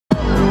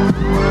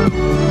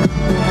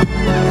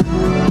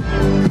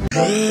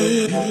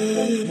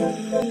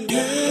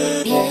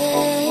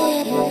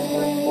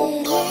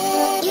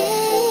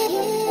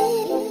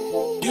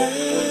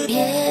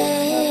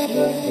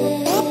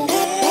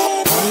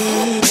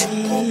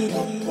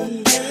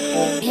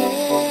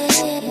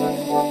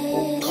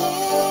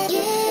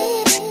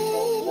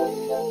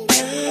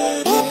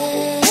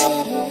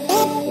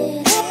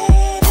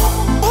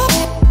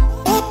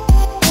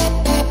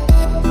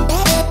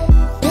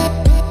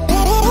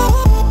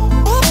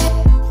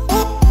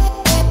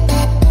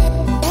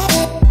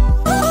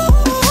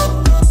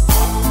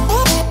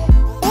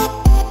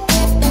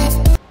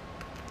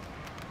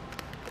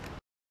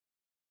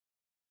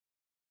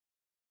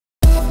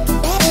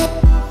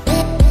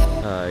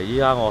依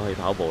家我去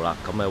跑步啦，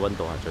咁嘅温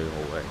度係最好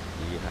嘅，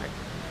已經係。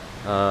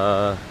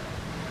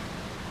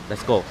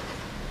Let's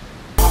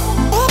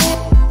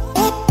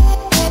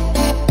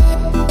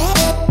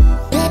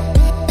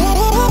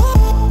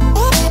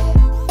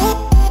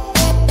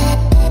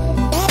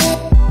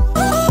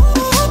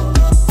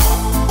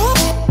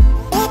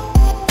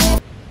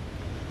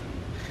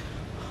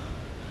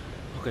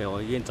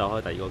我已經走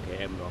開第2個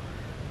km 咯。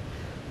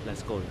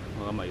Let's go，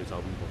 我今日要走5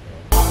個 km。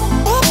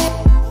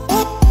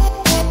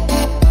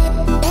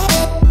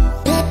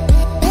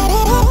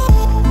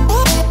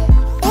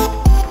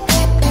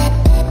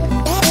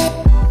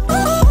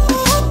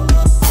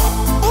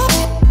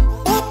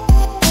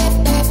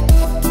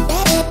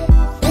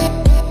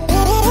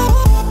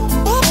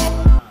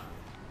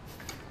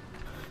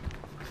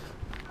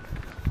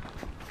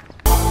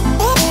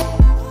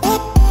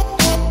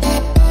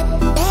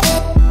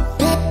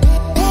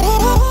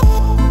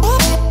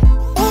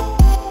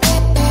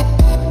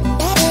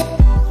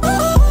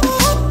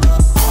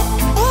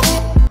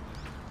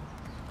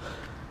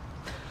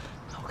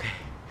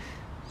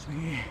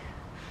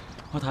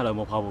我太耐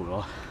冇跑步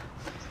咗，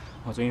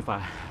我終於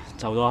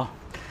走咗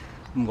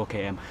5個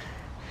km，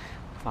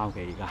 翻屋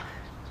企而家。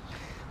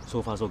So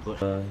far so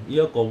good。呢一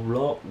個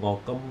vlog 我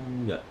今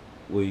日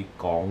會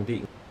講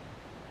啲，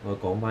我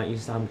講翻呢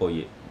3個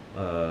月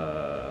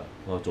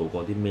我做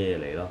過啲咩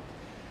嚟咯。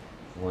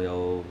我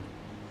有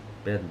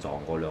俾人撞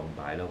過2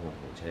擺咯，我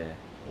部車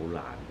好爛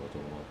嗰種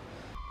咯。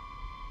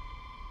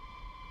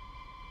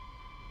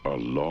A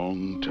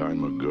long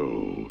time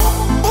ago.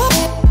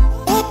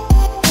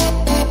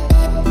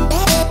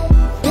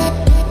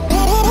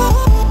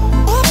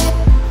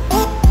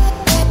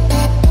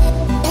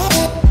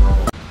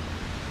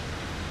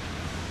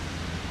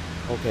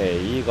 OK，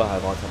 呢個係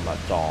我尋日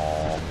撞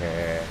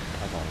嘅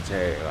一堂車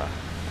嚟㗎，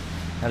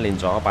一連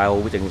撞1擺好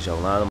正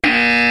常啦。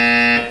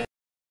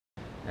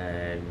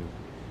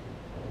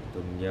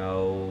仲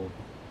有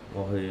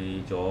我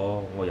去咗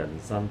我人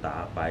生第1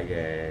擺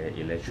嘅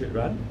electric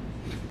run，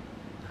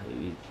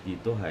 亦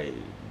都係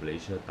你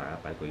出第1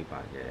擺舉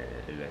辦嘅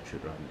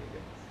electric run 嚟嘅。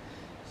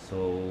So，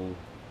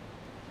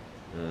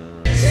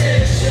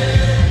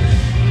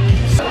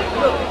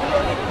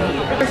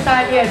 First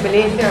time here in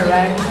Malaysia,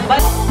 right?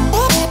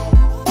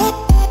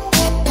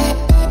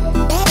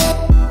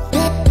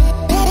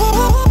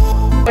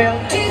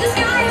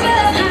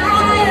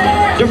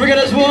 Don't forget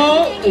as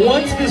well,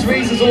 once this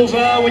race is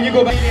over, when you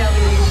go back.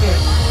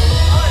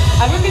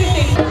 I'm going to say.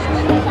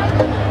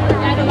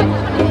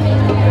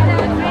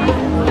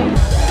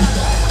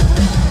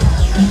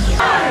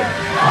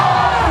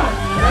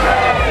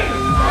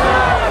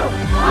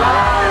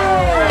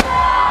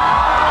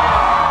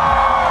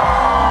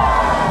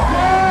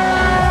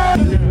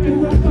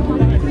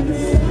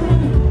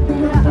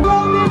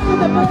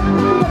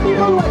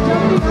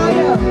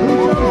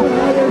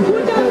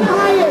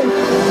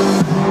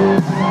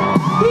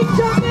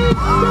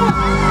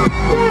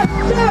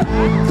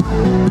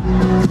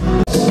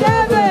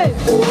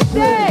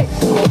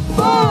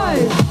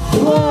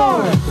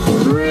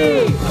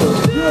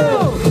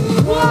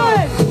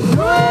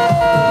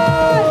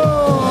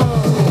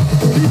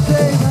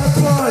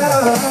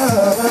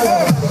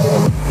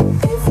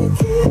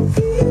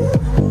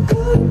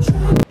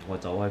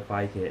 I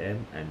 5 km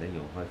and then 用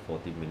開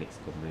40 minutes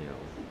咁樣又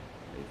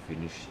嚟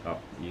finish up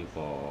呢個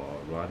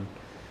run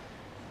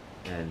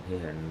and 佢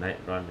係 night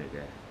run 嚟嘅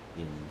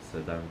in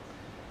Sedang，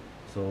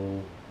 so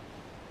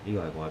呢個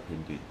係我嘅片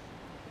段，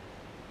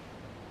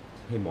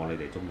希望你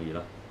哋鍾意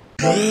啦。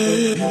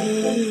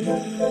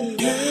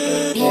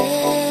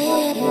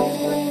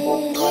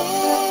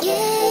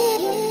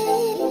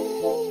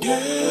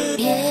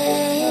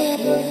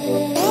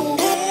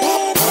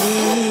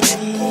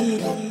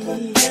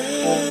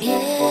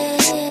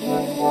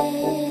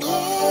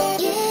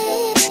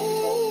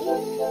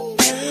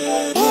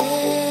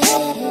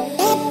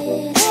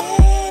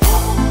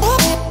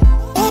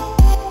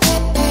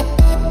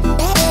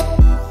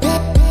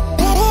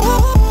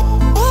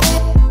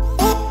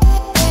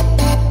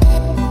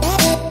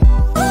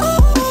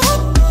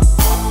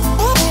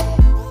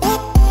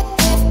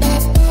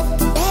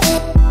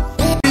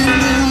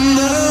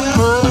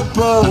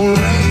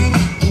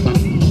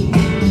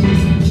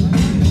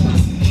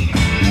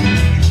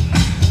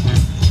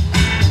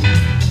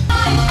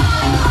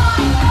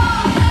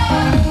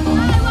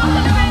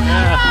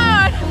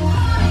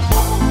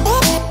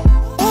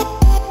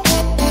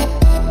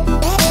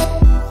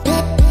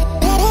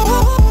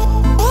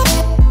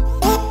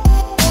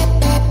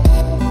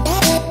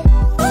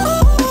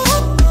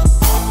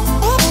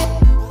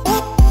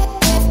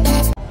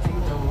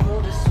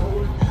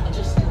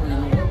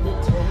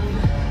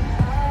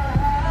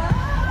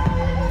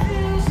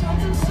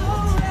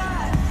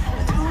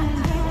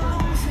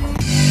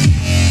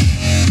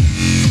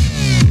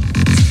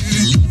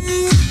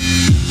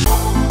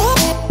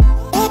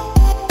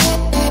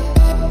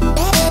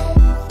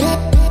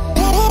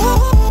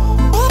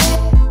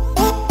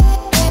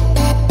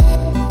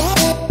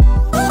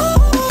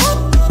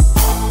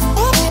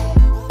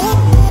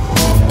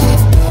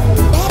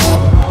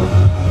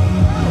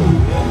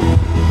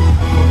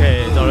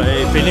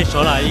finish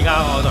咗啦，依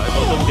家我就嚟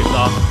到終點咗，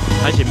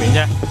喺前面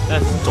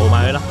啫，做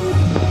埋佢啦。